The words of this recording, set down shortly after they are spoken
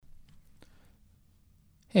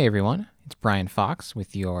Hey everyone, it's Brian Fox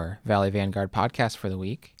with your Valley Vanguard podcast for the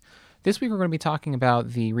week. This week we're going to be talking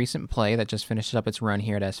about the recent play that just finished up its run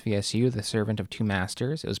here at SVSU, The Servant of Two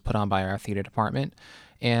Masters. It was put on by our theater department,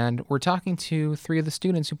 and we're talking to three of the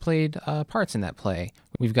students who played parts in that play.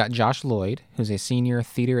 We've got Josh Lloyd, who's a senior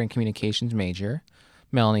theater and communications major,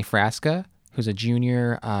 Melanie Frasca, who's a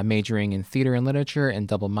junior majoring in theater and literature and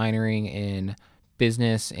double minoring in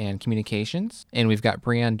business and communications, and we've got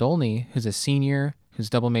Brianne Dolney, who's a senior who's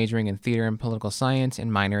double majoring in theater and political science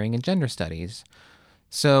and minoring in gender studies.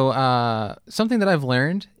 So something that I've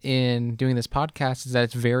learned in doing this podcast is that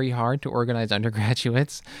it's very hard to organize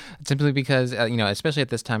undergraduates, simply because, especially at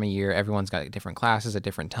this time of year, everyone's got different classes at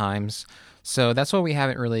different times. So that's why we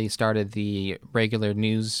haven't really started the regular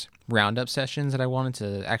news roundup sessions that I wanted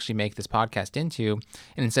to actually make this podcast into,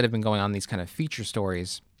 and instead have been going on these kind of feature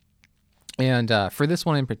stories. And for this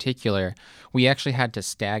one in particular, we actually had to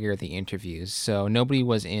stagger the interviews. So nobody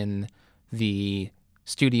was in the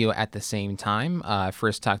studio at the same time.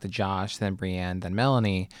 First talked to Josh, then Brianne, then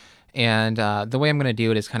Melanie. And the way I'm going to do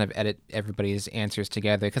it is kind of edit everybody's answers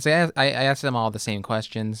together, because I asked them all the same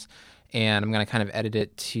questions, and I'm going to kind of edit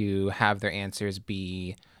it to have their answers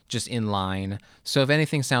be just in line. So if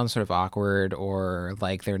anything sounds sort of awkward or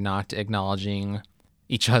like they're not acknowledging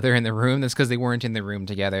each other in the room, that's because they weren't in the room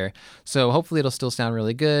together. So hopefully it'll still sound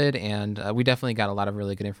really good, and we definitely got a lot of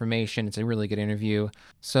really good information. It's a really good interview.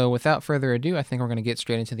 So without further ado, I think we're going to get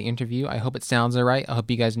straight into the interview. I hope it sounds all right. I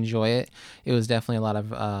hope you guys enjoy it. It was definitely a lot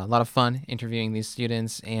of fun interviewing these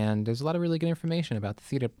students, and there's a lot of really good information about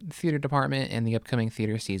the theater department and the upcoming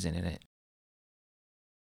theater season in it.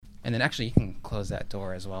 And then actually you can close that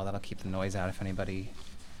door as well. That'll keep the noise out if anybody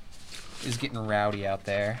is getting rowdy out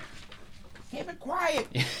there. Keep it quiet.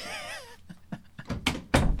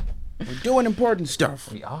 We're doing important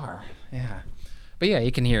stuff. We are, yeah. But yeah,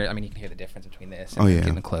 you can hear. You can hear the difference between this and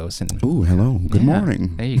getting close. And ooh, hello. Good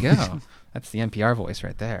morning. There you go. That's the NPR voice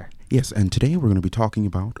right there. Yes, and today we're going to be talking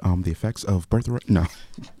about the effects of birthright. No.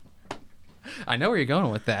 I know where you're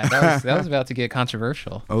going with that. That was about to get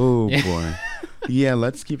controversial. Oh boy. Yeah,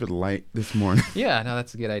 let's keep it light this morning. Yeah, no,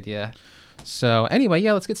 that's a good idea. So anyway,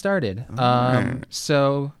 let's get started. Right.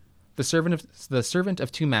 So. The Servant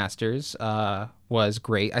of Two Masters was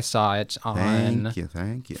great. I saw it on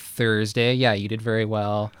Thank you. Thursday. Yeah, you did very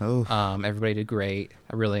well. Oh. Everybody did great.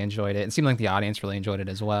 I really enjoyed it. It seemed like the audience really enjoyed it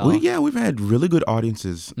as well. Well, yeah, we've had really good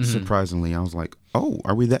audiences, surprisingly. I was like, oh,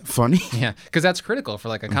 are we that funny? Yeah, because that's critical for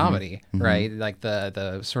like a comedy, right? Like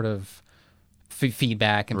the sort of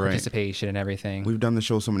feedback and participation and everything. We've done the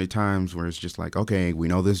show so many times where it's just like, okay, we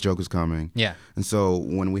know this joke is coming. Yeah. And so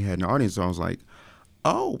when we had an audience, I was like,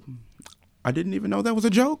 oh, I didn't even know that was a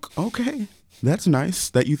joke. Okay. That's nice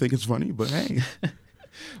that you think it's funny, but hey.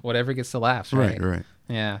 Whatever gets the laughs, right? Right.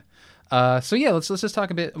 Yeah. So let's just talk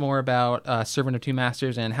a bit more about Servant of Two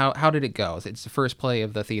Masters and how did it go? It's the first play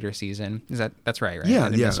of the theater season. That's right? Yeah.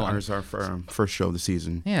 It's our first show of the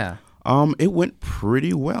season. Yeah. It went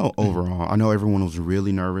pretty well overall. I know everyone was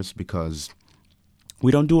really nervous because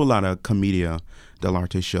we don't do a lot of commedia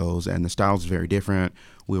dell'arte shows, and the style's very different.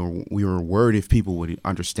 We were worried if people would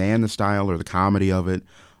understand the style or the comedy of it,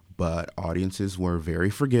 but audiences were very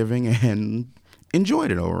forgiving and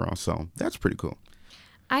enjoyed it overall. So that's pretty cool.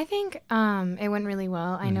 I think it went really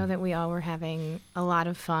well. I know that we all were having a lot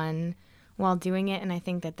of fun while doing it, and I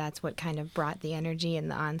think that that's what kind of brought the energy and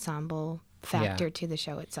the ensemble factor to the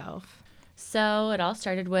show itself. So it all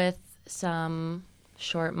started with some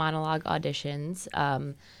short monologue auditions.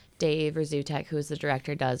 Dave Rzutek, who's the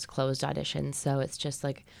director, does closed auditions, so it's just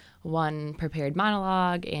like one prepared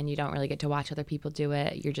monologue, and you don't really get to watch other people do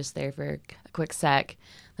it. You're just there for a quick sec,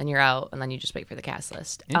 then you're out, and then you just wait for the cast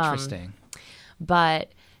list. Interesting.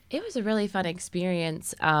 But it was a really fun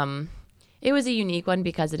experience. It was a unique one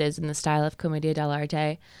because it is in the style of commedia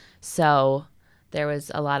dell'arte, so there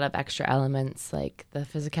was a lot of extra elements like the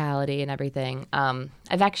physicality and everything.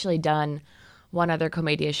 I've actually done one other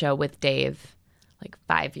commedia show with Dave like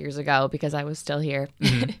 5 years ago because I was still here.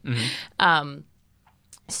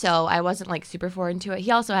 So I wasn't like super foreign to it.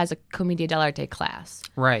 He also has a commedia dell'arte class.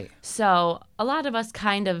 Right. So a lot of us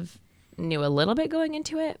kind of knew a little bit going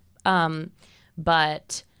into it.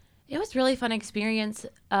 But it was really fun experience.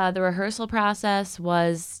 The rehearsal process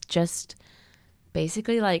was just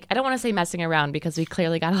basically like, I don't want to say messing around because we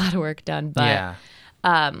clearly got a lot of work done, but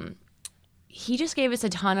he just gave us a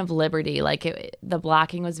ton of liberty. Like the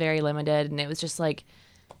blocking was very limited, and it was just like,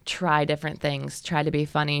 try different things, try to be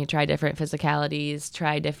funny, try different physicalities,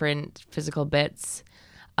 try different physical bits.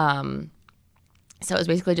 So it was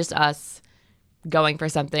basically just us going for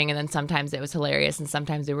something, and then sometimes it was hilarious, and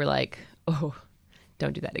sometimes we were like, oh,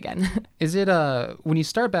 don't do that again. Is it when you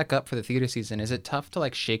start back up for the theater season, is it tough to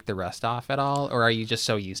like shake the rust off at all, or are you just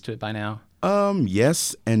so used to it by now?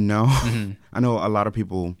 Yes and no. I know a lot of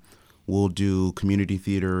people will do community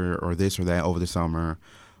theater or this or that over the summer,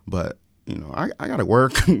 but you know, I gotta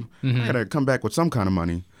work. I gotta come back with some kind of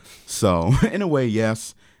money. So in a way,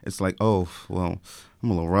 yes, it's like, oh, well, I'm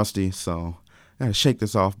a little rusty, so I gotta shake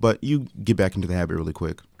this off. But you get back into the habit really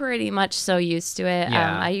quick. Pretty much so used to it.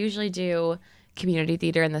 Yeah. I usually do community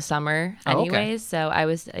theater in the summer Oh, anyways. okay. So I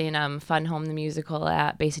was in Fun Home the Musical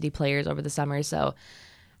at Bay City Players over the summer. So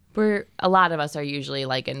a lot of us are usually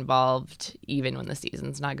like involved even when the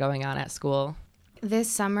season's not going on at school.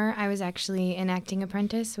 This summer, I was actually an acting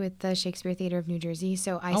apprentice with the Shakespeare Theater of New Jersey.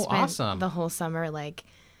 So I Oh, spent awesome. the whole summer like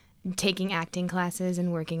taking acting classes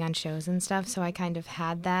and working on shows and stuff. So I kind of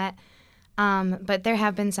had that. But there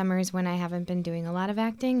have been summers when I haven't been doing a lot of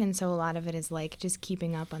acting. And so a lot of it is like just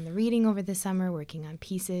keeping up on the reading over the summer, working on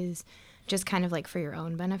pieces, just kind of like for your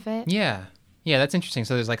own benefit. Yeah. Yeah, that's interesting.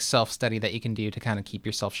 So there's like self-study that you can do to kind of keep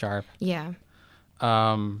yourself sharp. Yeah.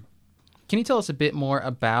 Can you tell us a bit more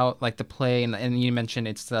about like the play? And you mentioned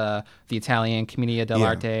it's the Italian Commedia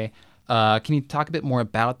dell'arte. Can you talk a bit more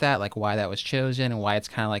about that, like why that was chosen and why it's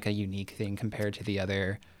kind of like a unique thing compared to the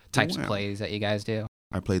other types of plays that you guys do?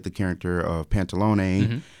 I played the character of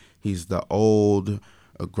Pantalone. He's the old,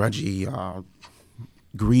 grudgy,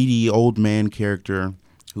 greedy old man character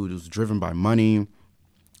who was driven by money.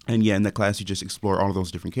 And yeah, in that class, you just explore all of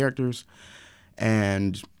those different characters.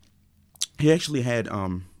 And he actually had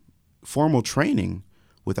formal training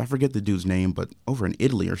with, I forget the dude's name, but over in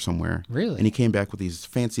Italy or somewhere. Really? And he came back with these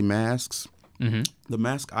fancy masks. The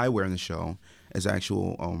mask I wear in the show is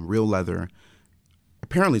actual real leather.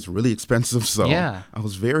 Apparently, it's really expensive, so Yeah. I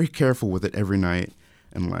was very careful with it every night.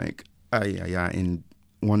 And like, and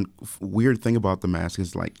one weird thing about the mask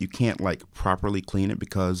is like you can't like properly clean it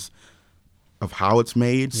because of how it's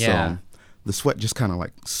made. Yeah. So the sweat just kind of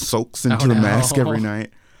like soaks into the no. mask every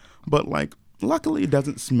night. But like, luckily, it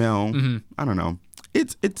doesn't smell. I don't know.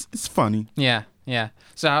 It's funny. Yeah, yeah.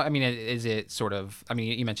 So I mean, is it sort of? I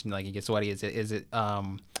mean, you mentioned like you get sweaty. Is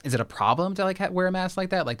it a problem to like wear a mask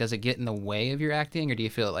like that? Like, does it get in the way of your acting, or do you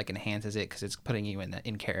feel it like enhances it because it's putting you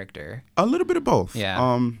in character? A little bit of both.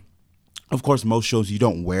 Yeah. Of course, most shows you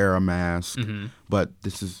don't wear a mask, but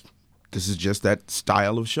this is just that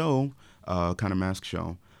style of show, kind of mask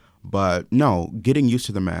show. But no, getting used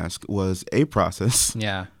to the mask was a process.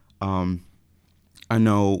 Yeah. I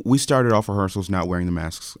know we started off rehearsals not wearing the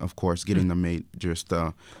masks, of course, getting them made, just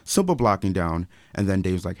simple blocking down. And then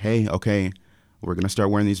Dave's like, hey, okay, we're going to start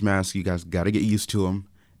wearing these masks. You guys got to get used to them.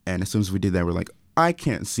 And as soon as we did that, we're like, I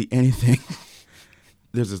can't see anything.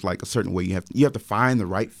 There's just like a certain way you have to find the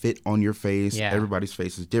right fit on your face. Yeah. Everybody's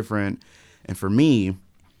face is different. And for me,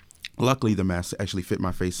 luckily the mask actually fit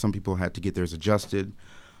my face. Some people had to get theirs adjusted.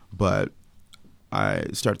 But I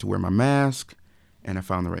started to wear my mask. And I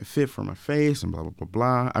found the right fit for my face and blah, blah, blah,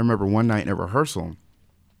 blah. I remember one night in a rehearsal,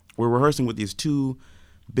 we're rehearsing with these two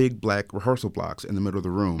big black rehearsal blocks in the middle of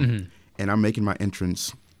the room. And I'm making my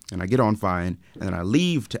entrance, and I get on fine, and then I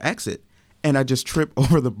leave to exit, and I just trip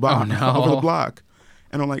over the block. Over the block.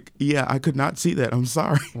 And I'm like, yeah, I could not see that. I'm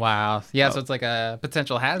sorry. Wow. Yeah, so it's like a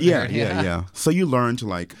potential hazard. Yeah. So you learn to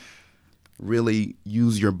like really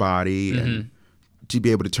use your body and to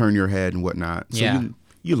be able to turn your head and whatnot. So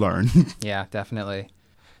you learn. Yeah, definitely.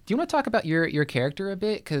 Do you want to talk about your character a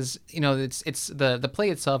bit? Because it's the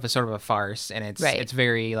play itself is sort of a farce, and it's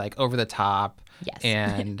very like over the top. Yes.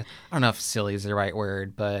 And I don't know if silly is the right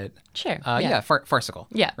word, but Sure. Farcical.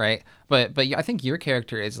 Yeah. Right. But I think your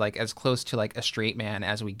character is like as close to like a straight man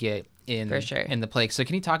as we get in For sure. in the play. So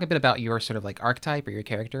can you talk a bit about your sort of like archetype or your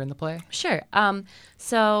character in the play? Sure.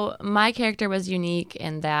 So my character was unique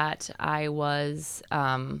in that I was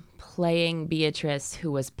playing Beatrice,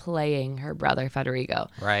 who was playing her brother Federico.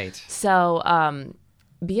 Right. So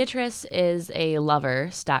Beatrice is a lover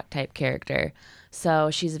stock type character.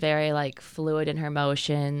 So she's very like fluid in her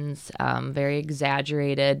emotions, very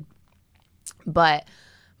exaggerated. But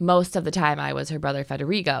most of the time I was her brother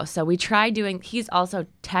Federico. So we tried he's also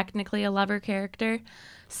technically a lover character.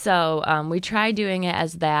 So we tried doing it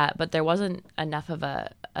as that, but there wasn't enough of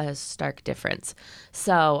a stark difference.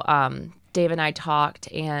 So Dave and I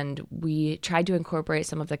talked, and we tried to incorporate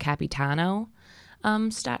some of the Capitano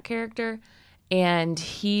stock character. And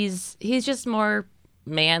he's just more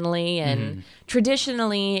manly, and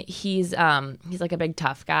traditionally he's like a big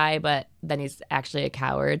tough guy, but then he's actually a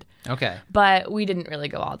coward. Okay. But we didn't really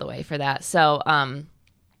go all the way for that. So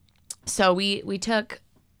we took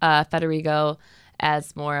Federico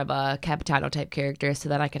as more of a Capitano type character, so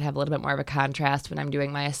that I could have a little bit more of a contrast when I'm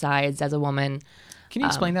doing my asides as a woman. Can you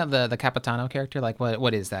explain that, the Capitano character? Like,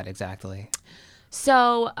 what is that exactly?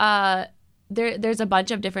 So there's a bunch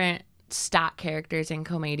of different stock characters in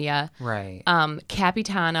Commedia. Right.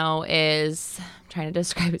 Capitano is, I'm trying to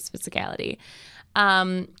describe his physicality.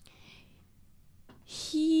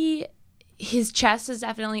 His chest is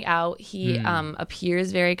definitely out. He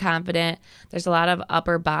appears very confident. There's a lot of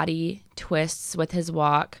upper body twists with his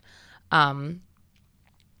walk.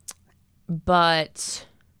 But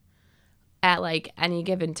at like any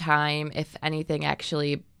given time, if anything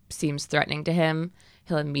actually seems threatening to him,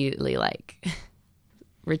 he'll immediately like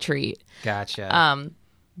retreat. Gotcha.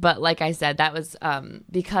 But like I said, that was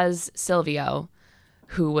because Silvio,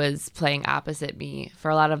 who was playing opposite me for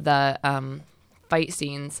a lot of the fight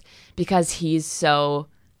scenes, because he's so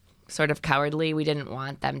sort of cowardly, we didn't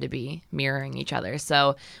want them to be mirroring each other.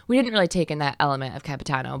 So we didn't really take in that element of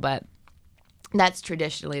Capitano, but that's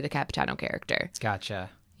traditionally the Capitano character. Gotcha.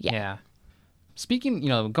 Yeah. Speaking,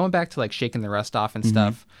 going back to like shaking the rust off and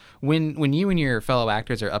stuff, when you and your fellow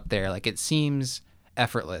actors are up there, like it seems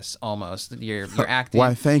effortless almost. You're acting.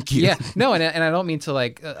 Why, thank you. Yeah. No, and I don't mean to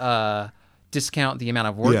like discount the amount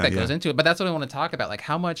of work that goes into it, but that's what I want to talk about. Like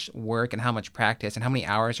how much work and how much practice and how many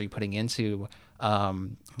hours are you putting into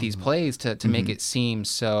these plays to make it seem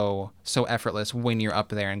so effortless when you're up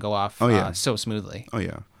there and go off so smoothly. Oh,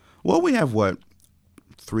 yeah. Well, we have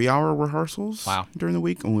 3-hour rehearsals during the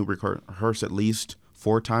week, and we rehearse at least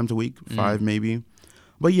 4 times a week, 5 maybe.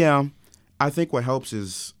 But yeah, I think what helps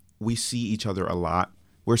is we see each other a lot.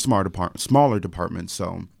 We're smaller departments,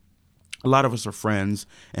 so a lot of us are friends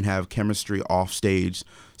and have chemistry off stage.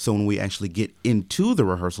 So when we actually get into the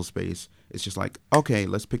rehearsal space, it's just like, okay,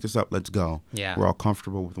 let's pick this up, let's go. Yeah. We're all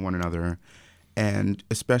comfortable with one another. And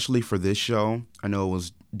especially for this show, I know it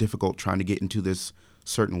was difficult trying to get into this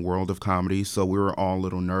certain world of comedy, so we were all a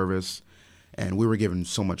little nervous, and we were given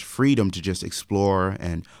so much freedom to just explore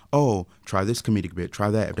and try this comedic bit, try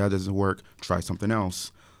that. If that doesn't work, try something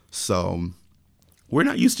else. So we're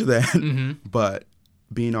not used to that, but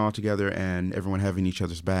being all together and everyone having each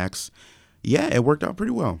other's backs, it worked out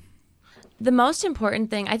pretty well. The most important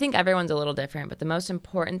thing, I think everyone's a little different, but the most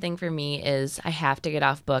important thing for me is I have to get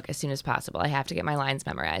off book as soon as possible. I have to get my lines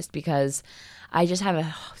memorized because I just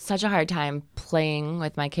have such a hard time playing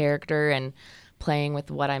with my character and playing with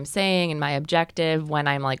what I'm saying and my objective when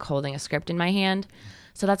I'm like holding a script in my hand.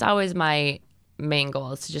 So that's always my main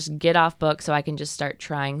goal, is to just get off book so I can just start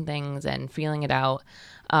trying things and feeling it out.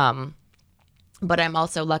 But I'm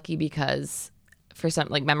also lucky because for some,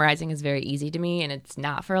 like, memorizing is very easy to me, and it's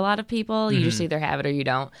not for a lot of people. You just either have it or you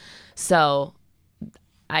don't. So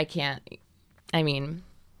I can't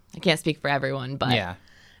speak for everyone,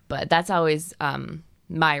 but that's always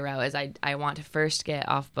my route, is I want to first get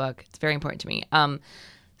off book. It's very important to me.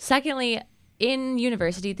 Secondly, in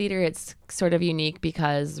university theater, it's sort of unique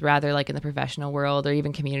because rather like in the professional world or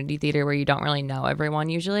even community theater where you don't really know everyone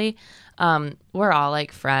usually, we're all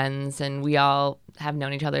like friends and we all have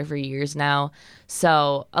known each other for years now.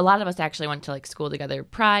 So a lot of us actually went to like school together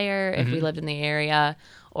prior if we lived in the area,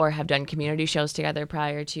 or have done community shows together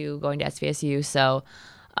prior to going to SVSU. So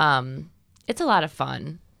it's a lot of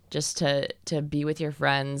fun just to be with your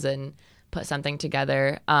friends and put something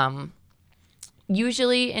together.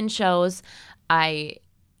 Usually in shows, I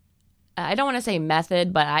don't want to say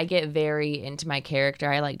method, but I get very into my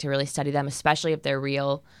character. I like to really study them, especially if they're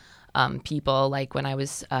real people. Like when I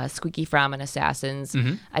was Squeaky Fromm in Assassins,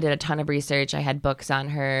 I did a ton of research. I had books on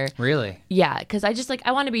her. Really? Yeah, because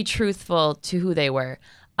I want to be truthful to who they were.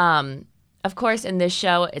 Of course, in this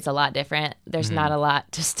show, it's a lot different. There's not a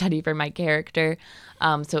lot to study for my character.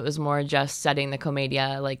 So it was more just studying the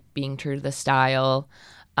commedia, like being true to the style.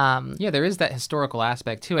 There is that historical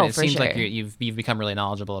aspect to it. It seems like sure. you've become really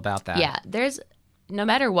knowledgeable about that. Yeah, no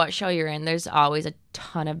matter what show you're in, there's always a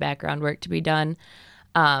ton of background work to be done.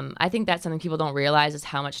 I think that's something people don't realize is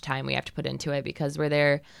how much time we have to put into it, because we're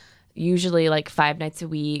there usually like 5 nights a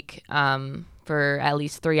week for at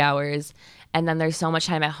least 3 hours. And then there's so much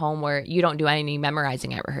time at home where you don't do any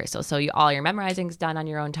memorizing at rehearsal. So all your memorizing is done on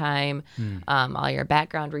your own time, all your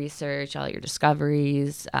background research, all your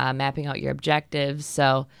discoveries, mapping out your objectives.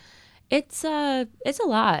 So it's a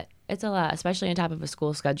lot. It's a lot, especially on top of a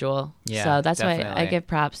school schedule. Yeah, so that's why definitely. I give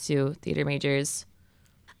props to theater majors.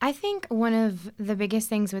 I think one of the biggest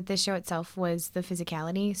things with this show itself was the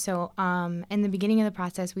physicality. So in the beginning of the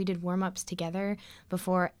process, we did warm-ups together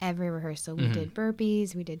before every rehearsal. We did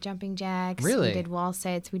burpees, we did jumping jacks, Really? we did wall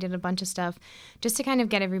sits, we did a bunch of stuff just to kind of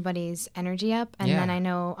get everybody's energy up. And then I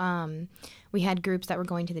know we had groups that were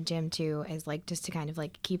going to the gym too, as like just to kind of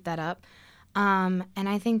like keep that up. And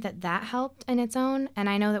I think that helped in its own. And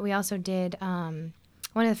I know that we also did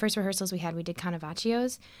one of the first rehearsals we had, we did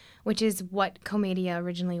Canavaccios, which is what Commedia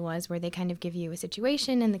originally was, where they kind of give you a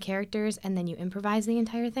situation and the characters, and then you improvise the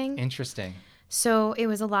entire thing. Interesting. So it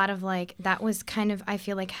was a lot of like, that was kind of, I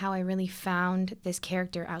feel like, how I really found this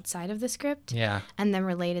character outside of the script. Yeah. And then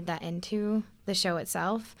related that into the show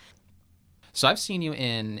itself. So I've seen you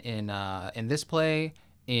in this play,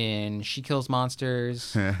 in She Kills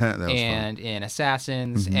Monsters, and in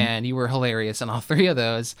Assassins, and you were hilarious in all three of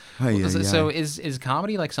those. So is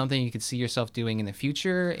comedy like something you could see yourself doing in the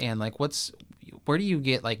future? And like, where do you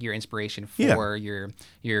get like your inspiration for your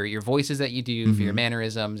voices that you do, for your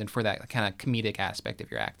mannerisms, and for that kind of comedic aspect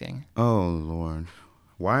of your acting? Oh Lord,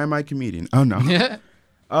 why am I comedian? Oh no.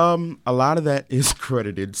 A lot of that is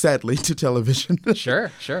credited, sadly, to television.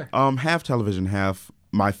 Sure. Half television, half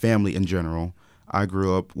my family in general. I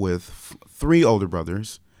grew up with 3 older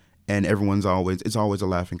brothers, and it's always a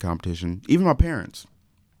laughing competition. Even my parents.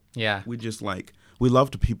 Yeah. We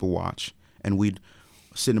love to people watch, and we'd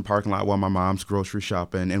sit in the parking lot while my mom's grocery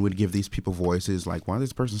shopping, and we'd give these people voices, like, why is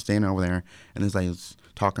this person standing over there? And it's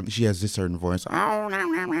talking, she has this certain voice. Oh,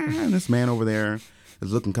 and this man over there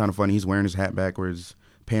is looking kind of funny. He's wearing his hat backwards,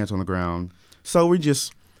 pants on the ground. So we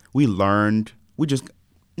just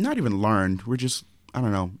not even learned. I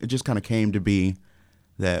don't know. It just kind of came to be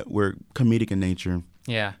that we're comedic in nature.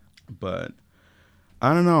 Yeah. But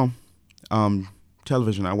I don't know.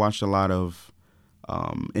 Television, I watched a lot of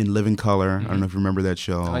In Living Color. I don't know if you remember that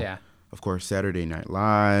show. Oh, yeah. Of course, Saturday Night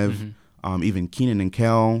Live. Even Keenan and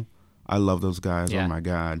Kel. I love those guys. Yeah. Oh, my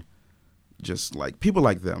God. Just like people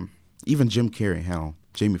like them. Even Jim Carrey, hell.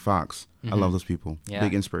 Jamie Foxx. I love those people. Yeah.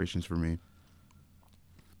 Big inspirations for me.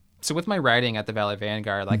 So with my writing at the Valley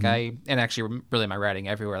Vanguard, like and actually really my writing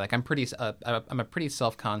everywhere, like I'm a pretty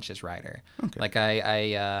self-conscious writer. Okay. Like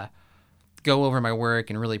I go over my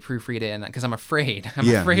work and really proofread it, and because I'm afraid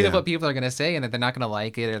of what people are going to say and that they're not going to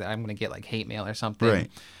like it, or that I'm going to get like hate mail or something.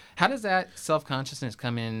 Right. How does that self-consciousness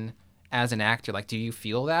come in as an actor? Like, do you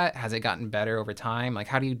feel that? Has it gotten better over time? Like,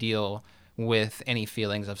 how do you deal with any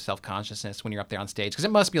feelings of self-consciousness when you're up there on stage? Because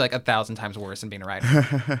it must be like 1,000 times worse than being a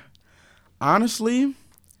writer. Honestly,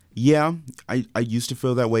 yeah, I used to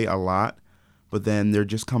feel that way a lot, but then there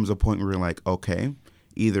just comes a point where you're like, okay,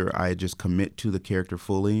 either I just commit to the character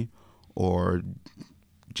fully or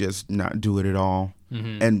just not do it at all.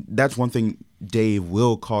 And that's one thing Dave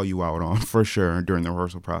will call you out on for sure during the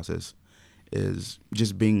rehearsal process, is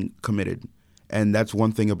just being committed. And that's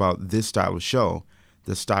one thing about this style of show.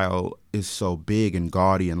 The style is so big and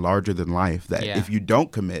gaudy and larger than life that if you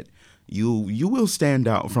don't commit, you will stand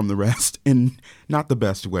out from the rest in not the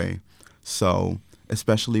best way. So,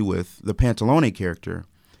 especially with the Pantalone character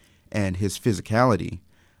and his physicality,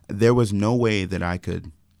 there was no way that I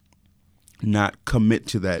could not commit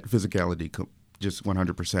to that physicality just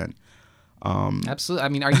 100%. Absolutely. I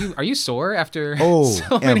mean, are you sore after so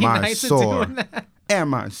am many I nights sore? of doing that?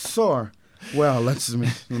 Am I sore? Well, let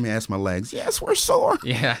me ask my legs. Yes, we're sore.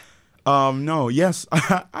 Yeah. No, yes.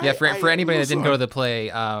 For anybody that didn't go to the play,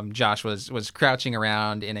 Josh was crouching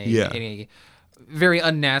around in a very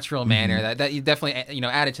unnatural manner that you definitely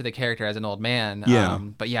added to the character as an old man. Yeah.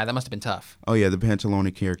 But yeah, that must have been tough. Oh yeah, the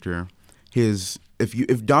Pantalone character.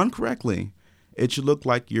 If done correctly, it should look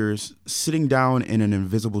like you're sitting down in an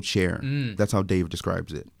invisible chair. That's how Dave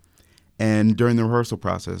describes it. And during the rehearsal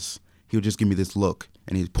process, he would just give me this look,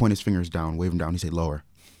 and he'd point his fingers down, wave them down. He'd say, lower,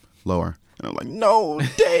 lower. And I'm like, no,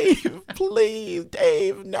 Dave, please,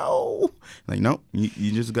 Dave, no. Like, no,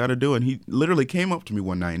 you just got to do it. He literally came up to me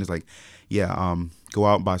one night and was like, yeah, go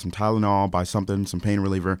out, buy some Tylenol, buy something, some pain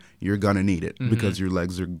reliever. You're going to need it because your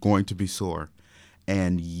legs are going to be sore.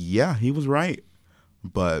 And yeah, he was right.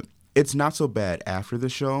 But it's not so bad after the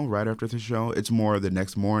show, right after the show. It's more the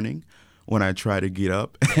next morning when I try to get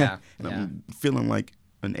up. Yeah. And I'm feeling like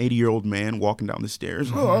an 80-year-old man walking down the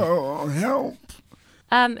stairs. Oh, help.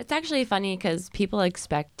 It's actually funny because people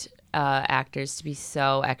expect actors to be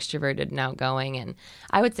so extroverted and outgoing, and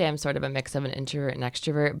I would say I'm sort of a mix of an introvert and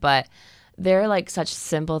extrovert, but there are like such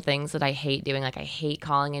simple things that I hate doing. Like I hate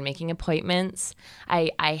calling and making appointments.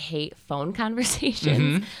 I hate phone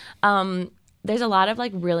conversations. There's a lot of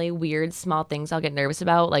like really weird small things I'll get nervous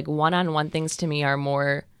about. Like one-on-one things to me are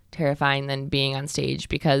more terrifying than being on stage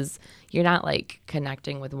because you're not like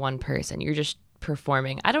connecting with one person. You're just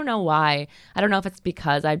performing. I don't know why. I don't know if it's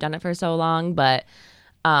because I've done it for so long, but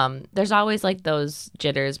there's always like those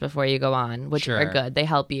jitters before you go on, which are good. They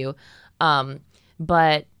help you.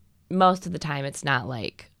 But most of the time it's not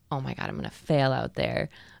like, oh my God, I'm going to fail out there.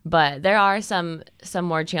 But there are some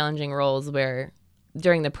more challenging roles where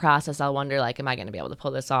during the process I'll wonder like, am I going to be able to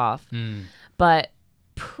pull this off? But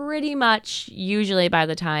pretty much usually by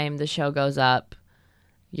the time the show goes up,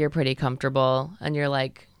 you're pretty comfortable and you're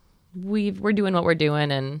like, we're doing what we're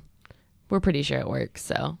doing and we're pretty sure it works.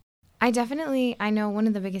 So I know one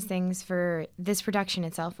of the biggest things for this production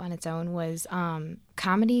itself on its own was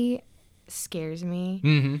comedy scares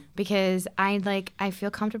me because I feel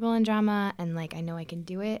comfortable in drama and like I know I can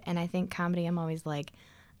do it, and I think comedy I'm always like,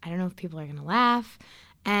 I don't know if people are gonna laugh.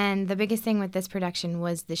 And the biggest thing with this production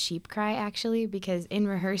was the sheep cry, actually, because in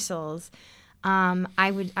rehearsals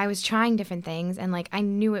I was trying different things, and like I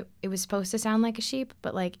knew it was supposed to sound like a sheep,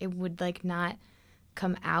 but like it would like not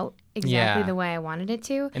come out exactly the way I wanted it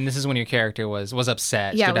to. And this is when your character was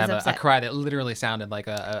upset. Yeah, to was have upset. a cry that literally sounded like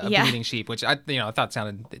a bleeding sheep, which I thought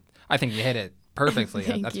sounded. I think you hit it perfectly.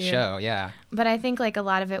 That's a show. Yeah. But I think like a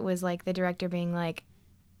lot of it was like the director being like,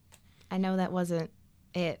 I know that wasn't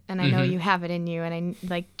it, and I know you have it in you, and I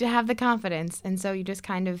like to have the confidence, and so you just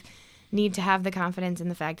kind of need to have the confidence in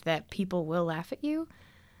the fact that people will laugh at you.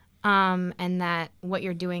 And that what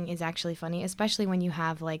you're doing is actually funny, especially when you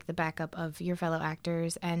have like the backup of your fellow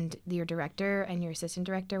actors and your director and your assistant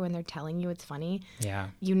director when they're telling you it's funny. Yeah.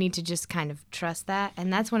 You need to just kind of trust that.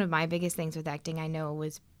 And that's one of my biggest things with acting, I know,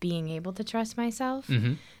 was being able to trust myself.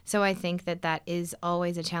 So I think that is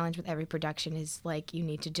always a challenge with every production, is like you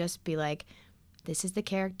need to just be like, this is the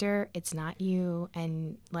character, it's not you,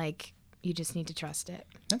 and like you just need to trust it.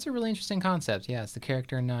 That's a really interesting concept. Yeah, it's the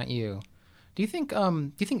character and not you. Do you think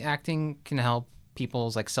acting can help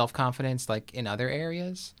people's like self-confidence like in other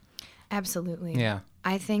areas? Absolutely. Yeah.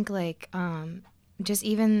 I think like just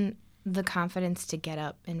even the confidence to get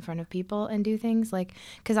up in front of people and do things, like,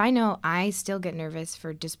 because I know I still get nervous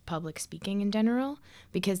for just public speaking in general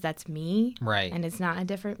because that's me. Right. And it's not a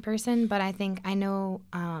different person. But I think I know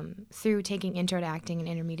through taking intro to acting and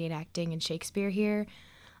intermediate acting and Shakespeare here,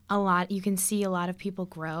 you can see a lot of people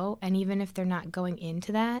grow, and even if they're not going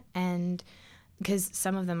into that, and because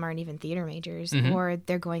some of them aren't even theater majors, or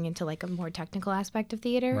they're going into like a more technical aspect of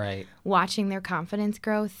theater, right, watching their confidence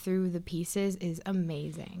grow through the pieces is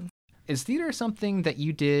amazing. Is theater something that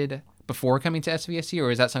you did before coming to SVSU,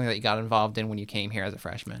 or is that something that you got involved in when you came here as a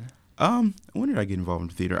freshman? When did I get involved in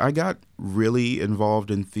theater? I got really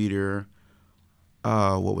involved in theater,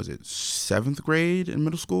 7th grade in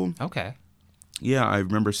middle school? Okay. Yeah, I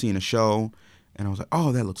remember seeing a show, and I was like,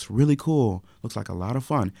 oh, that looks really cool. Looks like a lot of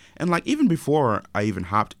fun. And, like, even before I even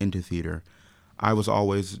hopped into theater, I was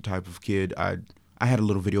always the type of kid, I had a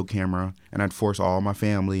little video camera, and I'd force all my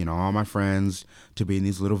family and all my friends to be in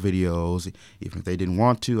these little videos. Even if they didn't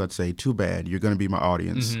want to, I'd say, too bad, you're going to be my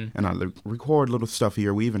audience. And I'd record little stuff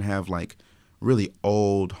here. We even have, like, really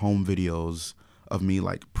old home videos of me,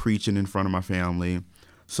 like, preaching in front of my family.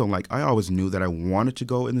 So, like, I always knew that I wanted to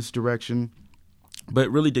go in this direction,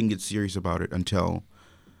 but really didn't get serious about it until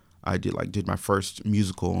I did my first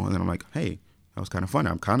musical, and then I'm like, hey, that was kind of fun.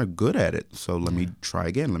 I'm kind of good at it, so let me try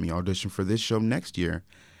again. Let me audition for this show next year.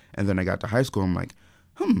 And then I got to high school, I'm like,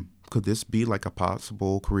 could this be like a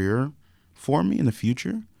possible career for me in the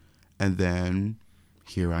future? And then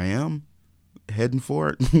here I am, heading for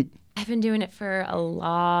it. I've been doing it for a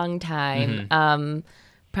long time,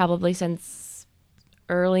 probably since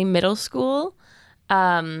early middle school.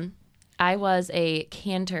 I was a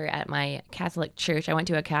cantor at my Catholic church. I went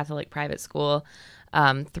to a Catholic private school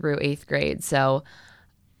through 8th grade. So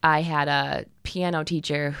I had a piano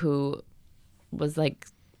teacher who was like,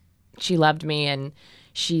 she loved me and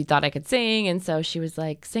she thought I could sing. And so she was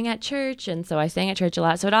like, sing at church. And so I sang at church a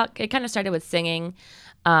lot. So it kind of started with singing.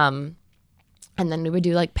 And then we would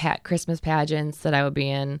do like Christmas pageants that I would be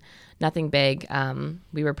in. Nothing big.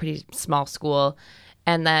 We were a pretty small school.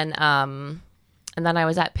 And then I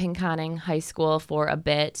was at Pinconning High School for a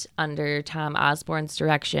bit under Tom Osborne's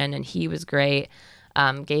direction, and he was great.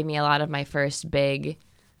 Gave me a lot of my first big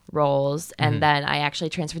roles. And then I actually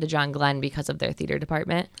transferred to John Glenn because of their theater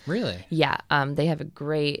department. Really? Yeah. They have a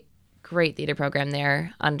great theater program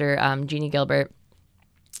there under Jeannie Gilbert.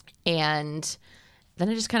 And then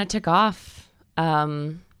it just kind of took off.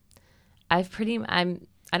 I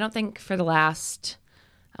don't think for the last,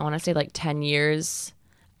 I want to say like 10 years,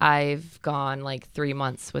 I've gone like 3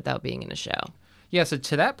 months without being in a show. Yeah, so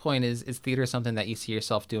to that point, is theater something that you see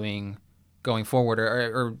yourself doing going forward,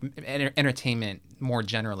 or entertainment more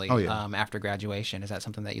generally after graduation? Is that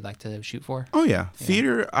something that you'd like to shoot for? Oh, yeah.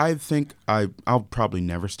 Theater, I think I'll probably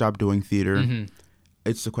never stop doing theater.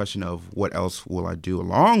 It's the question of what else will I do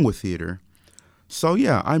along with theater. So,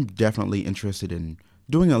 yeah, I'm definitely interested in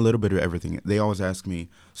doing a little bit of everything. They always ask me,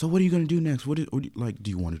 so what are you going to do next?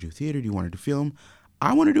 Do you want to do theater? Do you want to do film?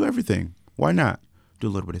 I want to do everything. Why not? Do a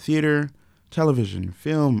little bit of theater, television,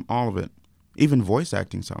 film, all of it. Even voice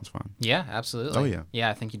acting sounds fun. Yeah, absolutely. Oh, yeah. Yeah,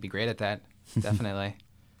 I think you'd be great at that. Definitely.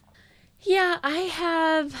 Yeah, I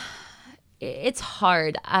have. It's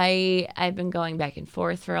hard. I've been going back and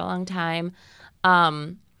forth for a long time.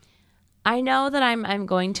 I know that I'm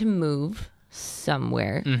going to move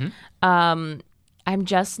somewhere. I'm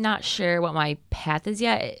just not sure what my path is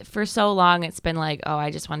yet. For so long, it's been like, oh,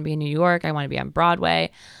 I just want to be in New York. I want to be on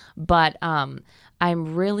Broadway. But I'm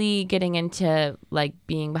really getting into like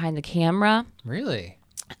being behind the camera. Really?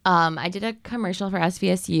 I did a commercial for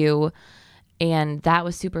SVSU, and that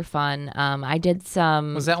was super fun. I did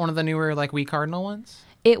some. Was that one of the newer like We Cardinal ones?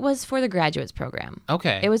 It was for the graduates program.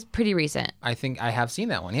 Okay. It was pretty recent. I think I have seen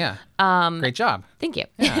that one. Yeah. Great job. Thank you.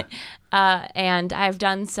 Yeah. And I've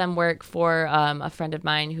done some work for a friend of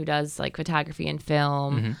mine who does like photography and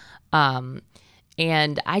film.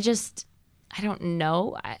 And I don't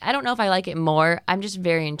know. I don't know if I like it more. I'm just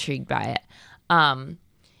very intrigued by it.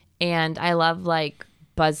 And I love like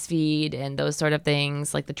BuzzFeed and those sort of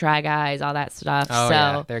things, like the Try Guys, all that stuff. Oh, so,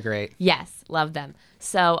 yeah. They're great. Yes. Love them.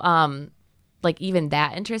 So, like even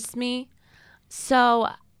that interests me. So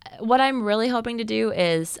what I'm really hoping to do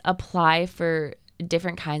is apply for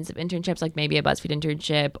different kinds of internships, like maybe a BuzzFeed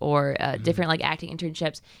internship or different like acting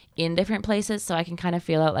internships in different places, so I can kind of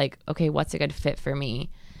feel out like, okay, what's a good fit for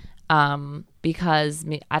me? Because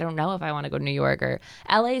I don't know if I want to go to New York, or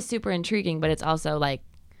LA is super intriguing, but it's also like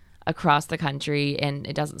across the country and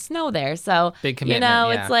it doesn't snow there. So, Big commitment,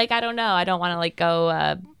 yeah. It's like, I don't know. I don't want to like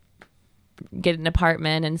go get an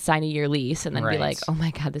apartment and sign a year lease and then be like, oh my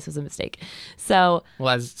God, this was a mistake. So, well,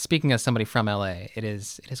 as speaking as somebody from LA, it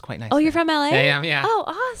is quite nice. Oh, there. you're from LA? I am, yeah. Oh,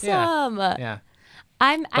 awesome. Yeah.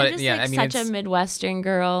 I'm But, just yeah, like I mean, such a Midwestern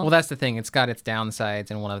girl. Well, that's the thing. It's got its downsides,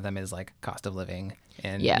 and one of them is like cost of living.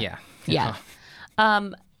 And Yeah. you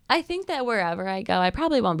know. I think that wherever I go, I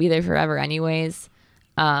probably won't be there forever anyways.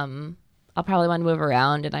 I'll probably want to move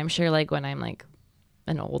around, and I'm sure like when I'm like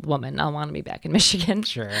an old woman, I'll want to be back in Michigan.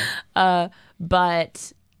 Sure.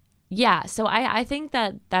 But yeah, so I think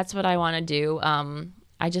that that's what I want to do.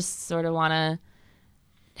 I just sort of want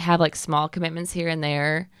to have like small commitments here and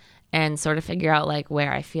there and sort of figure out like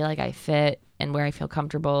where I feel like I fit and where I feel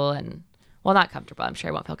comfortable, and well, not comfortable. I'm sure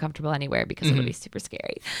I won't feel comfortable anywhere because it would be super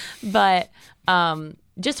scary, but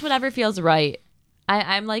just whatever feels right.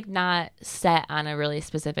 I'm like not set on a really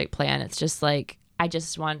specific plan. It's just like, I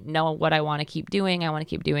just want to know what I want to keep doing. I want to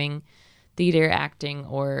keep doing theater, acting,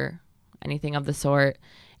 or anything of the sort.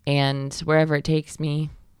 And wherever it takes me,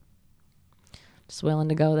 just willing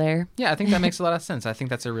to go there. Yeah, I think that makes a lot of sense. I think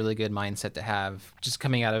that's a really good mindset to have just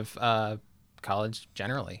coming out of college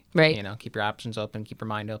generally. Right. You know, keep your options open, keep your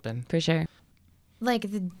mind open. For sure. Like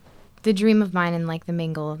the dream of mine and like the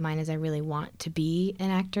main goal of mine is I really want to be an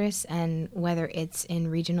actress, and whether it's in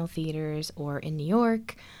regional theaters or in New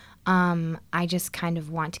York, I just kind of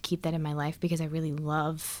want to keep that in my life because I really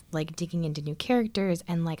love like digging into new characters,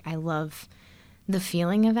 and like I love the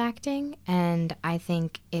feeling of acting, and I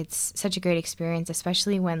think it's such a great experience,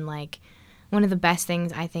 especially when like one of the best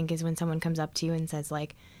things I think is when someone comes up to you and says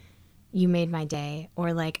like, you made my day,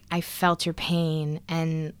 or like I felt your pain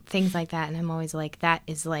and things like that. And I'm always like, that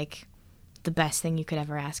is like the best thing you could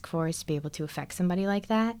ever ask for, is to be able to affect somebody like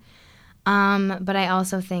that. But I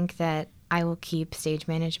also think that I will keep stage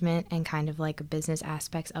management and kind of like business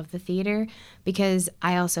aspects of the theater because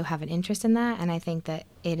I also have an interest in that, and I think that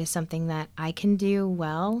it is something that I can do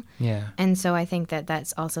well. Yeah. And so I think that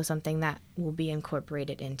that's also something that will be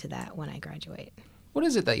incorporated into that when I graduate. What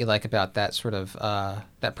is it that you like about that sort of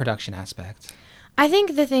that production aspect? I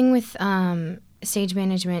think the thing with stage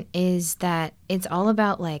management is that it's all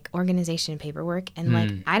about like organization and paperwork, and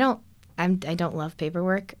like I don't love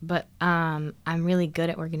paperwork, but I'm really good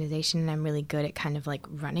at organization, and I'm really good at kind of like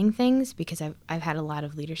running things because I've had a lot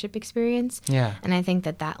of leadership experience. Yeah. And I think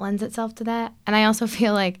that lends itself to that. And I also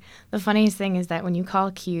feel like the funniest thing is that when you call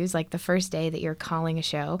cues, like the first day that you're calling a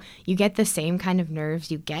show, you get the same kind of nerves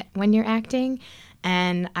you get when you're acting.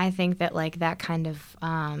 And I think that like that kind of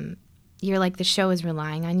you're like the show is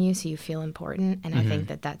relying on you, so you feel important. And I think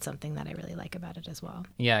that that's something that I really like about it as well.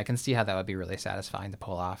 Yeah, I can see how that would be really satisfying to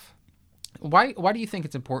pull off. Why do you think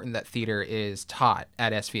it's important that theater is taught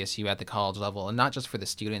at SVSU at the college level, and not just for the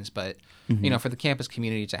students, but you know, for the campus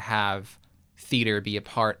community to have theater be a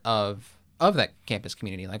part of that campus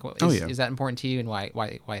community? Like, is that important to you, and why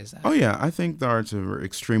is that? Oh yeah, I think the arts are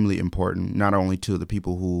extremely important, not only to the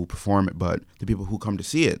people who perform it, but the people who come to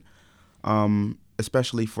see it.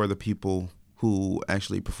 Especially for the people who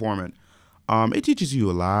actually perform it. It teaches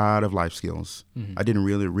you a lot of life skills. I didn't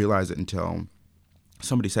really realize it until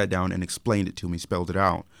somebody sat down and explained it to me, spelled it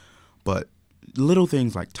out. But little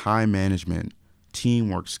things like time management,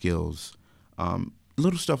 teamwork skills,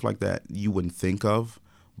 little stuff like that you wouldn't think of,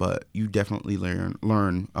 but you definitely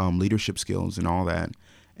learn leadership skills and all that.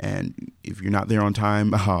 And if you're not there on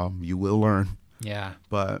time, you will learn. Yeah.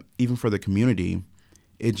 But even for the community,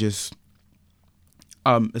 it just,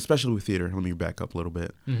 especially with theater, let me back up a little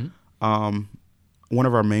bit. Mm-hmm. One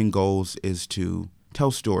of our main goals is to tell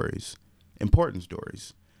stories, important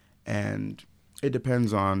stories. And it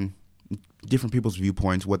depends on different people's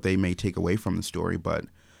viewpoints, what they may take away from the story. But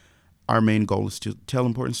our main goal is to tell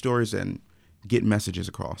important stories and get messages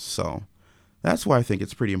across. So that's why I think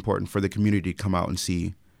it's pretty important for the community to come out and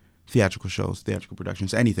see theatrical shows, theatrical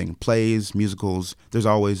productions, anything, plays, musicals. There's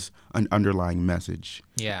always an underlying message.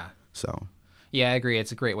 Yeah. So. Yeah, I agree.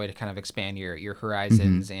 It's a great way to kind of expand your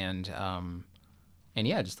horizons Mm-hmm. and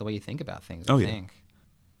yeah, just the way you think about things. Oh, I yeah. think.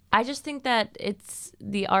 I just think that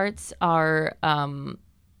the arts are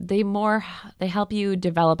they help you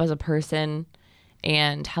develop as a person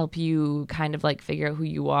and help you kind of like figure out who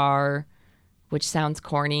you are, which sounds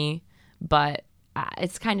corny, but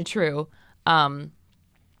it's kind of true.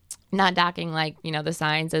 Not docking like, the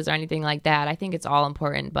sciences or anything like that. I think it's all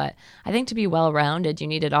important, but I think to be well-rounded, you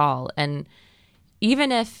need it all. And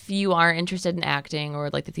even if you aren't interested in acting or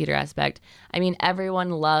like the theater aspect, I mean,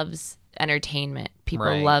 everyone loves entertainment. People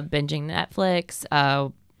Right. love binging Netflix,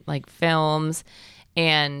 like films.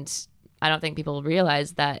 And I don't think people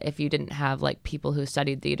realize that if you didn't have like people who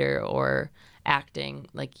studied theater or acting,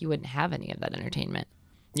 like you wouldn't have any of that entertainment.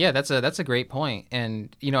 Yeah, that's a great point.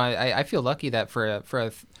 And, I feel lucky that for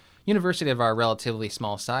a university of our relatively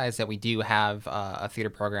small size that we do have a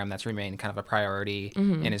theater program that's remained kind of a priority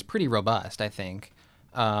and is pretty robust, I think.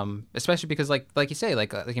 Especially because like you say,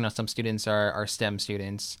 some students are STEM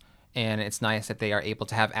students, and it's nice that they are able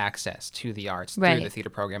to have access to the arts through Right. the theater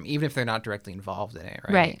program, even if they're not directly involved in it,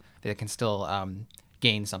 right? Right. They can still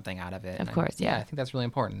gain something out of it. Of And course, yeah. I think that's really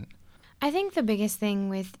important. I think the biggest thing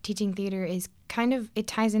with teaching theater is it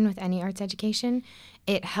ties in with any arts education.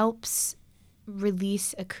 It helps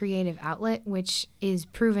release a creative outlet, which is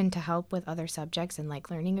proven to help with other subjects and like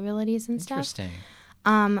learning abilities and stuff. Interesting.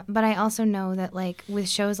 But I also know that like with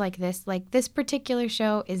shows like this particular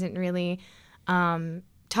show isn't really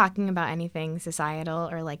talking about anything societal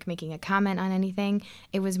or like making a comment on anything.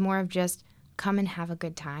 It was more of just come and have a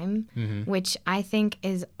good time, which I think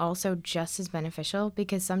is also just as beneficial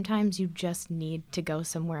because sometimes you just need to go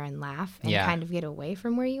somewhere and laugh and Yeah. kind of get away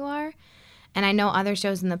from where you are. And I know other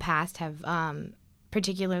shows in the past have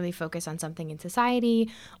particularly focused on something in society,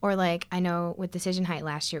 or like I know with Decision Height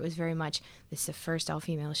last year, it was very much this is the first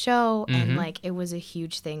all-female show, and like it was a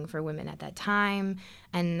huge thing for women at that time.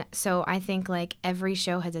 And so I think like every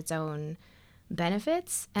show has its own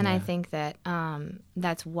benefits, and I think that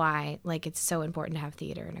that's why like it's so important to have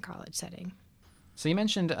theater in a college setting. So you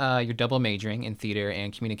mentioned you're double majoring in theater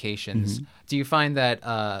and communications. Do you find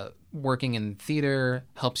that working in theater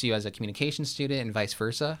helps you as a communication student and vice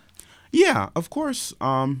versa? Yeah, of course.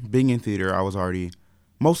 Being in theater, I was already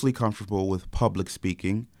mostly comfortable with public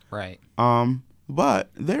speaking. Right. But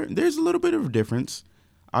there's a little bit of a difference.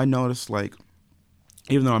 I noticed, like,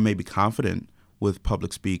 even though I may be confident with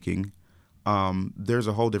public speaking, there's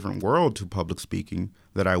a whole different world to public speaking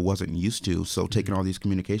that I wasn't used to. So taking all these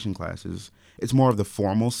communication classes, it's more of the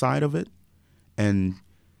formal side of it and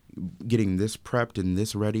getting this prepped and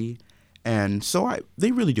this ready. And so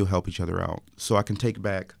they really do help each other out. So I can take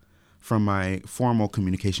back from my formal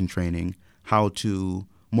communication training how to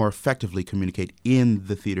more effectively communicate in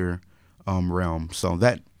the theater realm. So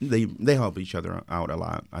that they help each other out a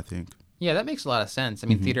lot, I think. Yeah, that makes a lot of sense. I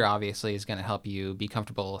mean, theater obviously is going to help you be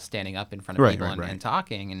comfortable standing up in front of people and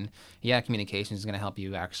talking. And yeah, communication is going to help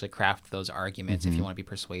you actually craft those arguments if you want to be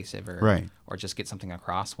persuasive or just get something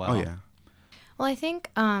across well. Oh, yeah. Well, I think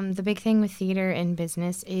the big thing with theater and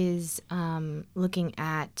business is looking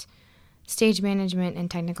at stage management and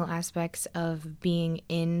technical aspects of being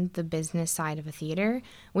in the business side of a theater,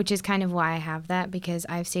 which is kind of why I have that, because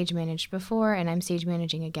I've stage managed before and I'm stage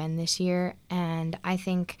managing again this year. And I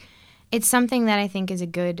think it's something that I think is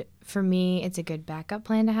for me, it's a good backup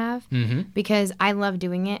plan to have because I love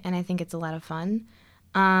doing it and I think it's a lot of fun.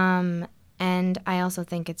 And I also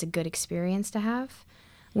think it's a good experience to have.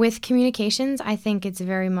 With communications, I think it's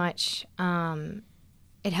very much,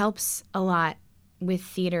 it helps a lot with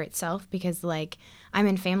theater itself because, like, I'm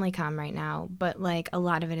in family comm right now, but, like, a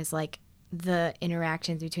lot of it is, like, the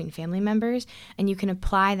interactions between family members, and you can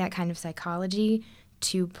apply that kind of psychology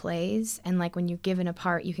to plays. And, like, when you're given a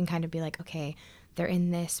part, you can kind of be like, okay, they're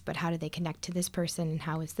in this, but how do they connect to this person, and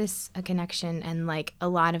how is this a connection? And, like, a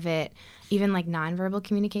lot of it, even, like, nonverbal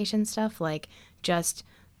communication stuff, like, just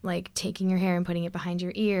like taking your hair and putting it behind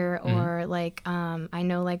your ear, or like I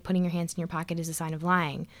know like putting your hands in your pocket is a sign of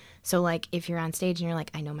lying. So like if you're on stage and you're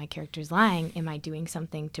like, I know my character's lying, am I doing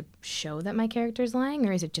something to show that my character's lying,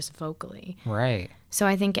 or is it just vocally? Right. So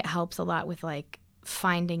I think it helps a lot with like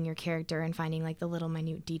finding your character and finding like the little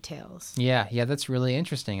minute details. Yeah, that's really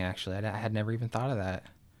interesting actually. I had never even thought of that.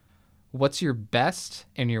 What's your best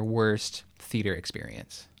and your worst theater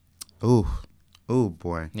experience? Oh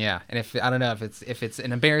boy. Yeah, and if I don't know if it's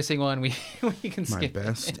an embarrassing one, we can skip My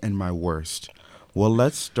best it. and my worst. Well,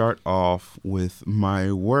 let's start off with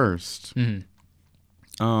my worst.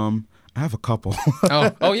 I have a couple.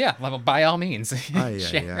 oh yeah, well, by all means.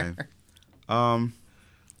 Yeah.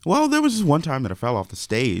 Well, there was this one time that I fell off the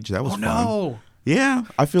stage. That was fun. No. Yeah,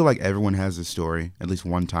 I feel like everyone has this story at least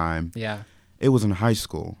one time. Yeah. It was in high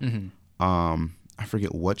school. I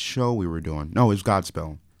forget what show we were doing. No, it was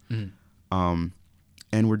Godspell.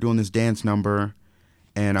 And we're doing this dance number,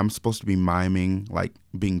 and I'm supposed to be miming like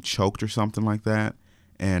being choked or something like that.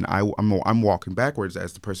 And I'm walking backwards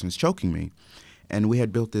as the person is choking me. And we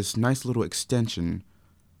had built this nice little extension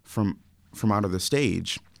from out of the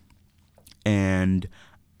stage. And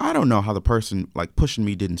I don't know how the person like pushing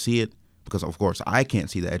me didn't see it, because of course I can't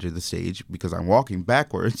see the edge of the stage because I'm walking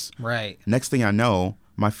backwards. Right. Next thing I know,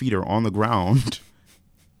 my feet are on the ground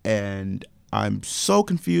and I'm so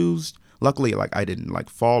confused. Luckily, like I didn't like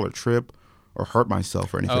fall or trip or hurt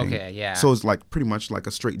myself or anything. Okay, yeah. So it's like pretty much like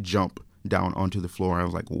a straight jump down onto the floor. I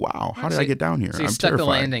was like, wow, how did I get down here? So you I'm stuck terrified. the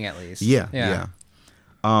landing at least. Yeah.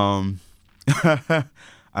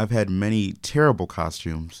 I've had many terrible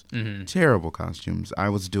costumes. Terrible costumes. I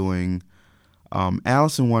was doing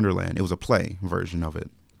Alice in Wonderland. It was a play version of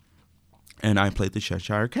it. And I played the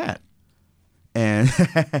Cheshire Cat. And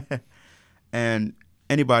and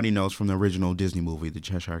anybody knows from the original Disney movie, the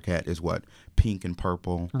Cheshire Cat is what? Pink and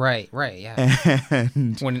purple. Right, yeah.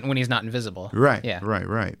 And when he's not invisible. Right, Yeah.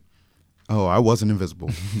 right. Oh, I wasn't invisible.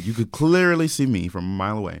 You could clearly see me from a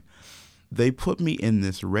mile away. They put me in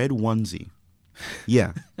this red onesie.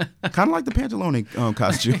 Yeah. Kind of like the Pantalone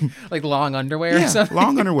costume. Like long underwear or Yeah, something?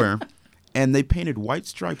 long underwear. And they painted white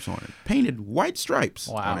stripes on it. Painted white stripes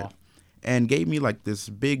on it. And gave me like this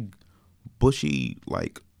big, bushy,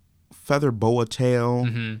 like feather boa tail.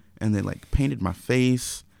 And they like painted my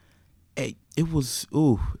face. It was,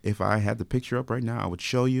 if I had the picture up right now, I would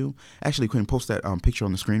show you. Actually, couldn't post that picture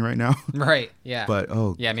on the screen right now. Right, yeah. But,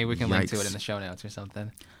 yeah, maybe we can link to it yikes. in the show notes or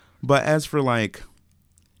something. But as for like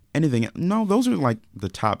anything, no, those are like the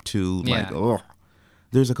top two. Yeah. Like,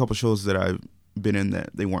 there's a couple shows that I've been in that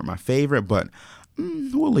they weren't my favorite, but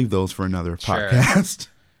we'll leave those for another podcast.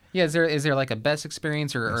 Yeah, is there like a best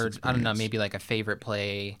experience or I don't know, maybe like a favorite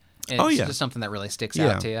play? It's just something that really sticks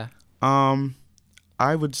out to you.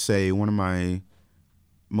 I would say one of my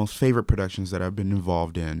most favorite productions that I've been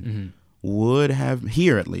involved in would have,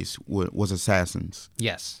 here at least, was Assassins.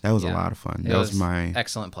 Yes. That was a lot of fun. That was my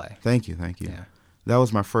excellent play. Thank you. Yeah. That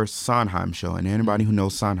was my first Sondheim show, and anybody who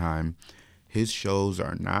knows Sondheim, his shows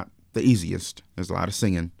are not the easiest. There's a lot of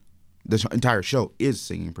singing. The entire show is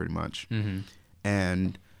singing pretty much.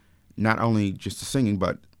 And not only just the singing,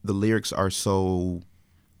 but the lyrics are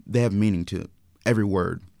they have meaning to every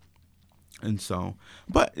word. And so,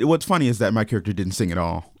 but what's funny is that my character didn't sing at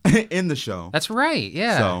all in the show. That's right.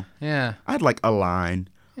 Yeah. So, yeah. I had like a line,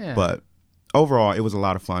 Yeah. but overall it was a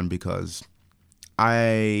lot of fun because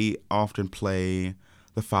I often play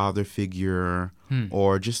the father figure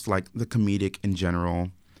or just like the comedic in general.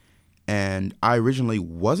 And I originally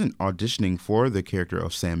wasn't auditioning for the character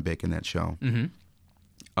of Sam Bick in that show.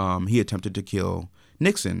 He attempted to kill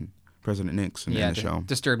Nixon, President Nixon in the show.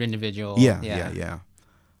 Disturbed individual. Yeah.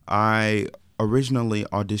 I originally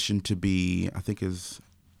auditioned to be, I think the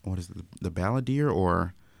balladeer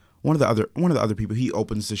or one of the other people. He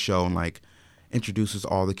opens the show and like introduces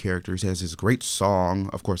all the characters. He has this great song.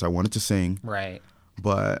 Of course, I wanted to sing. Right.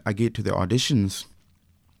 But I get to the auditions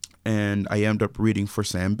and I end up reading for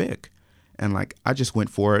Sam Bick. And like I just went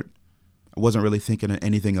for it. I wasn't really thinking of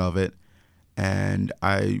anything of it. And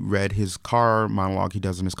I read his car monologue he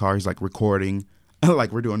does in his car. He's like recording,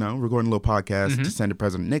 like we're doing now, recording a little podcast to send to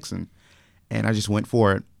President Nixon. And I just went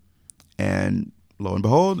for it. And lo and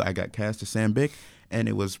behold, I got cast as Sam Bick. And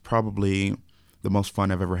it was probably the most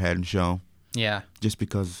fun I've ever had in show. Yeah. Just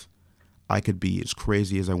because I could be as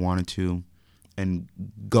crazy as I wanted to and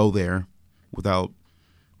go there without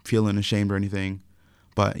feeling ashamed or anything.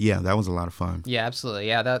 But yeah, that was a lot of fun. Yeah, absolutely.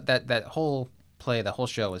 Yeah, that whole play, the whole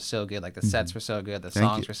show was so good. Like the sets were so good, the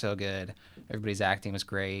songs were so good, everybody's acting was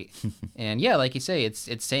great, and yeah, like you say,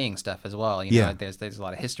 it's saying stuff as well. You know, there's a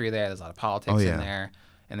lot of history there, there's a lot of politics in there,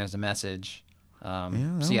 and there's a message.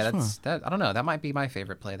 was fun. that. I don't know. That might be my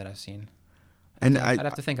favorite play that I've seen. And I'd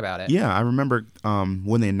have to think about it. Yeah, I remember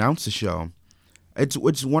when they announced the show.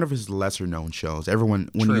 It's one of his lesser known shows. Everyone,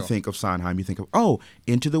 when True. you think of Sondheim, you think of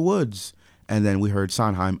Into the Woods, and then we heard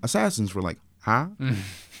Sondheim Assassins. We're like, huh?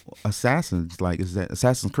 Assassins? Like, is that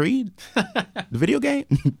Assassin's Creed, the video game?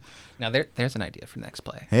 Now there's an idea for the next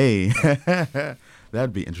play. Hey,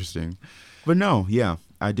 that'd be interesting. But no, yeah,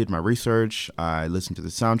 I did my research. I listened to the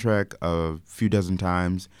soundtrack a few dozen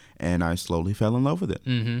times, and I slowly fell in love with it.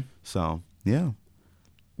 Mm-hmm. So yeah,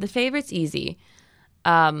 The favorite's easy.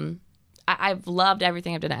 I've loved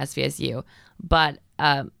everything I've done at SVSU, but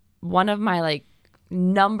one of my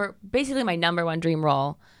basically my number one dream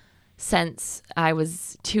role since I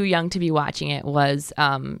was too young to be watching it was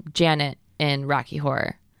Janet in Rocky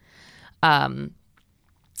Horror. And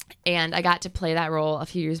I got to play that role a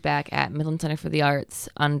few years back at Midland Center for the Arts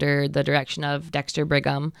under the direction of Dexter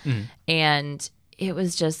Brigham. Mm-hmm. And it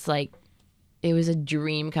was just it was a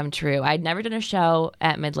dream come true. I'd never done a show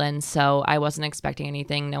at Midland, so I wasn't expecting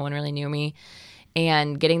anything. No one really knew me.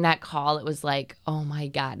 And getting that call, it was like, oh my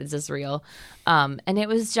God, is this real? And it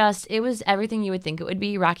was everything you would think it would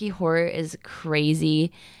be. Rocky Horror is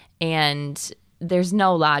crazy, and there's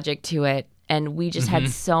no logic to it. And we just had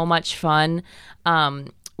so much fun.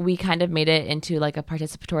 We kind of made it into like a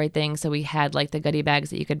participatory thing. So we had like the goodie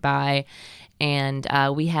bags that you could buy. And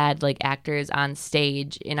we had like actors on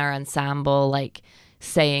stage in our ensemble, like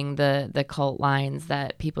saying the cult lines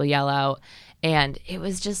that people yell out. And it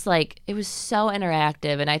was just it was so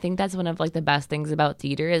interactive. And I think that's one of like the best things about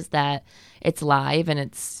theater is that it's live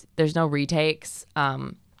and there's no retakes.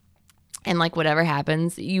 And like whatever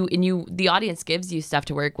happens, the audience gives you stuff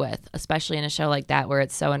to work with, especially in a show like that where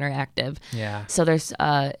it's so interactive. Yeah. So there's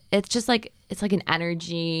it's just it's like an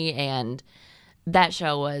energy, and that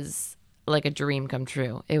show was like a dream come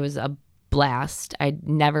true. It was a blast. I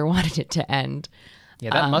never wanted it to end.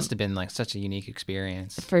 Yeah, that must have been like such a unique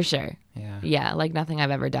experience. For sure. Yeah, like nothing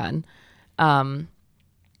I've ever done. I'm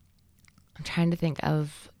trying to think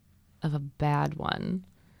of a bad one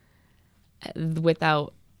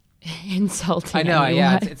without insulting I know, anyone.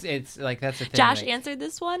 yeah, it's like that's the thing. Josh like, answered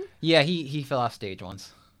this one. Yeah, he fell off stage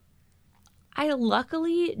once. I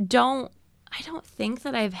luckily don't think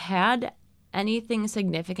that I've had anything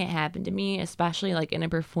significant happen to me, especially like in a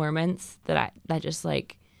performance that just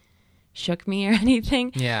like shook me or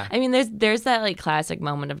anything. Yeah. I mean, there's that like classic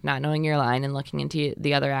moment of not knowing your line and looking into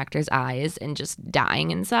the other actor's eyes and just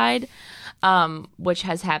dying inside, which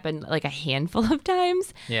has happened like a handful of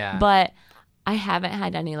times. Yeah. But I haven't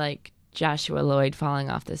had any like Joshua Lloyd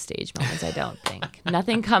falling off the stage moments, I don't think.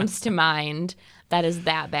 Nothing comes to mind that is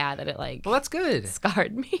that bad that it like Well, that's good.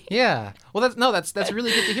 scarred me. Yeah. Well, that's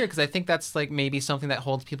really good to hear, because I think that's like maybe something that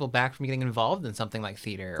holds people back from getting involved in something like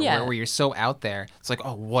theater, Yeah. where you're so out there. It's like,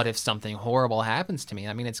 oh, what if something horrible happens to me?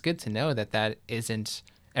 I mean, it's good to know that isn't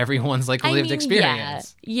everyone's like lived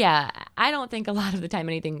experience. Yeah. I don't think a lot of the time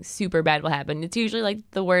anything super bad will happen. It's usually like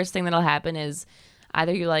the worst thing that'll happen is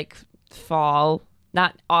either you like fall,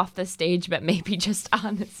 not off the stage, but maybe just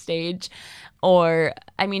on the stage. Or,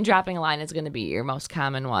 I mean, dropping a line is going to be your most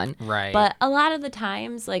common one. Right. But a lot of the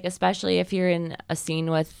times, like, especially if you're in a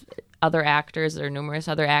scene with other actors or numerous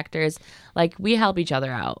other actors, like, we help each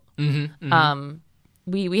other out.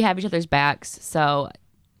 We have each other's backs. So,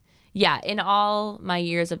 yeah, in all my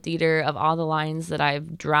years of theater, of all the lines that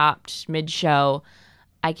I've dropped mid-show,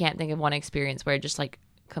 I can't think of one experience where it just, like,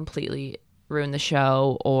 completely ruined the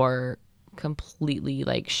show or completely,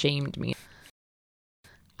 like, shamed me.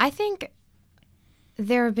 I think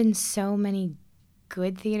there have been so many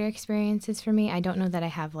good theater experiences for me. I don't know that I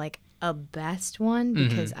have like a best one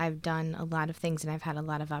because I've done a lot of things and I've had a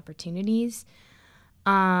lot of opportunities.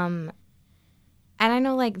 And I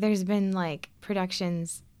know like there's been like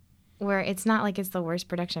productions where it's not like it's the worst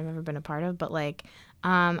production I've ever been a part of, but like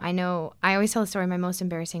I know I always tell the story. My most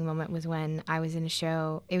embarrassing moment was when I was in a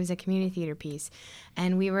show. It was a community theater piece,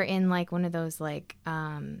 and we were in like one of those like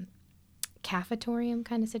cafetorium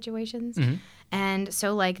kind of situations. And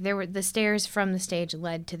so like there were the stairs from the stage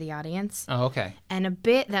led to the audience. Oh, okay. And a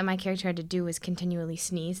bit that my character had to do was continually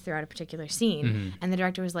sneeze throughout a particular scene. And the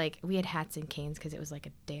director was like, we had hats and canes because it was like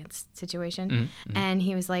a dance situation. And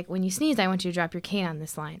he was like, when you sneeze, I want you to drop your cane on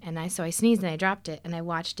this line. And so I sneezed and I dropped it, and I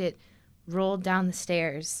watched it roll down the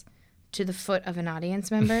stairs to the foot of an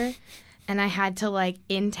audience member. And I had to like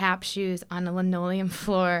in tap shoes on a linoleum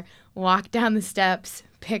floor, walk down the steps,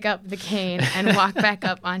 pick up the cane, and walk back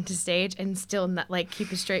up onto stage and still not like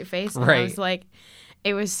keep a straight face. And I was like,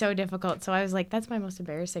 it was so difficult. So I was like, that's my most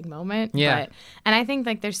embarrassing moment. Yeah. And I think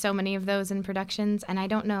like there's so many of those in productions, and I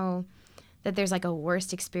don't know that there's like a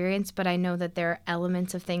worst experience, but I know that there are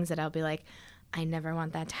elements of things that I'll be like, I never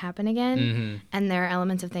want that to happen again. Mm-hmm. And there are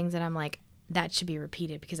elements of things that I'm like, that should be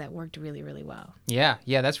repeated because that worked really, really well. Yeah,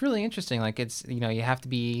 that's really interesting. Like it's, you have to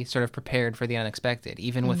be sort of prepared for the unexpected,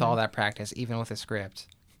 even with all that practice, even with a script.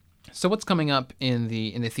 So what's coming up in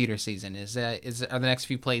the theater season? Are the next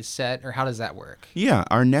few plays set, or how does that work? Yeah,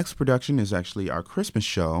 our next production is actually our Christmas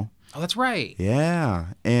show. Oh, that's right. Yeah,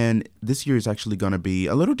 and this year is actually going to be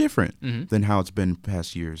a little different than how it's been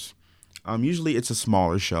past years. Usually it's a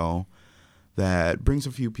smaller show that brings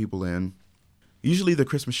a few people in. Usually the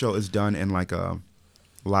Christmas show is done in like a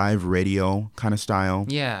live radio kind of style.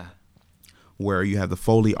 Yeah. Where you have the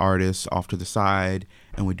Foley artists off to the side,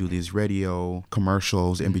 and we do these radio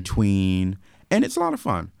commercials in between, and it's a lot of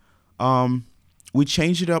fun. We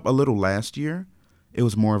changed it up a little last year. It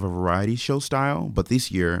was more of a variety show style, but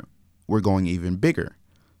this year we're going even bigger.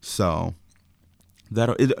 So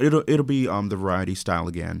it'll be the variety style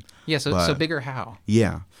again. Yeah. So bigger how?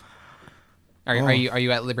 Yeah. Are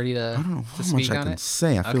you at liberty to I don't know how speak much I on can it?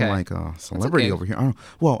 say. I feel like a celebrity okay. over here. I don't.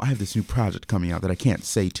 Well, I have this new project coming out that I can't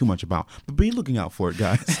say too much about, but be looking out for it,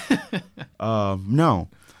 guys. No,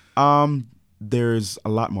 there's a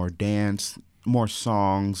lot more dance, more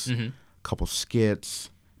songs, a couple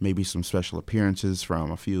skits, maybe some special appearances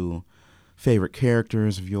from a few favorite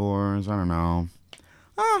characters of yours. I don't know.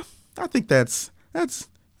 I think that's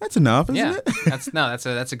enough, isn't it?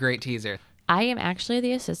 That's a great teaser. I am actually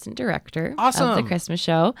the assistant director Awesome. of the Christmas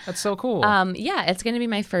show. That's so cool. Yeah, it's going to be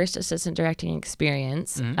my first assistant directing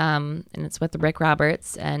experience, and it's with Rick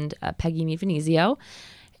Roberts and Peggy Venezio.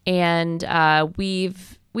 And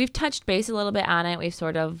we've touched base a little bit on it. We've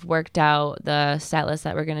sort of worked out the set list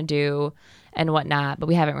that we're going to do and whatnot, but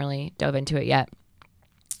we haven't really dove into it yet.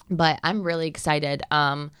 But I'm really excited.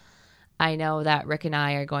 I know that Rick and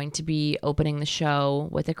I are going to be opening the show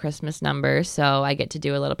with a Christmas number, so I get to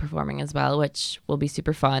do a little performing as well, which will be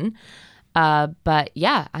super fun. But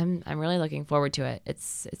yeah, I'm really looking forward to it.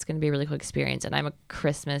 It's going to be a really cool experience, and I'm a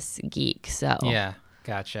Christmas geek, so Yeah,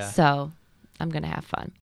 gotcha. So I'm going to have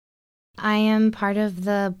fun. I am part of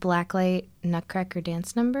the Blacklight Nutcracker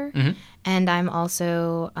dance number, and I'm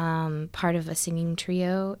also part of a singing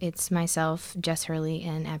trio. It's myself, Jess Hurley,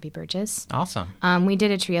 and Abby Burgess. Awesome. We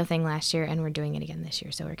did a trio thing last year, and we're doing it again this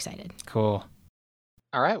year, so we're excited. Cool.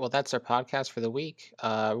 All right, well, that's our podcast for the week.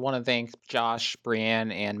 I want to thank Josh,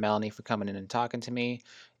 Brianne, and Melanie for coming in and talking to me,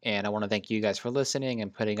 and I want to thank you guys for listening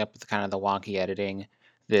and putting up with kind of the wonky editing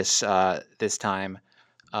this time.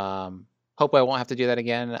 Hope I won't have to do that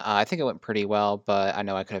again. I think it went pretty well, but I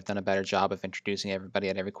know I could have done a better job of introducing everybody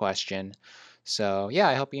at every question. So yeah,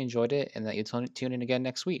 I hope you enjoyed it and that you tune in again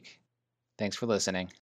next week. Thanks for listening.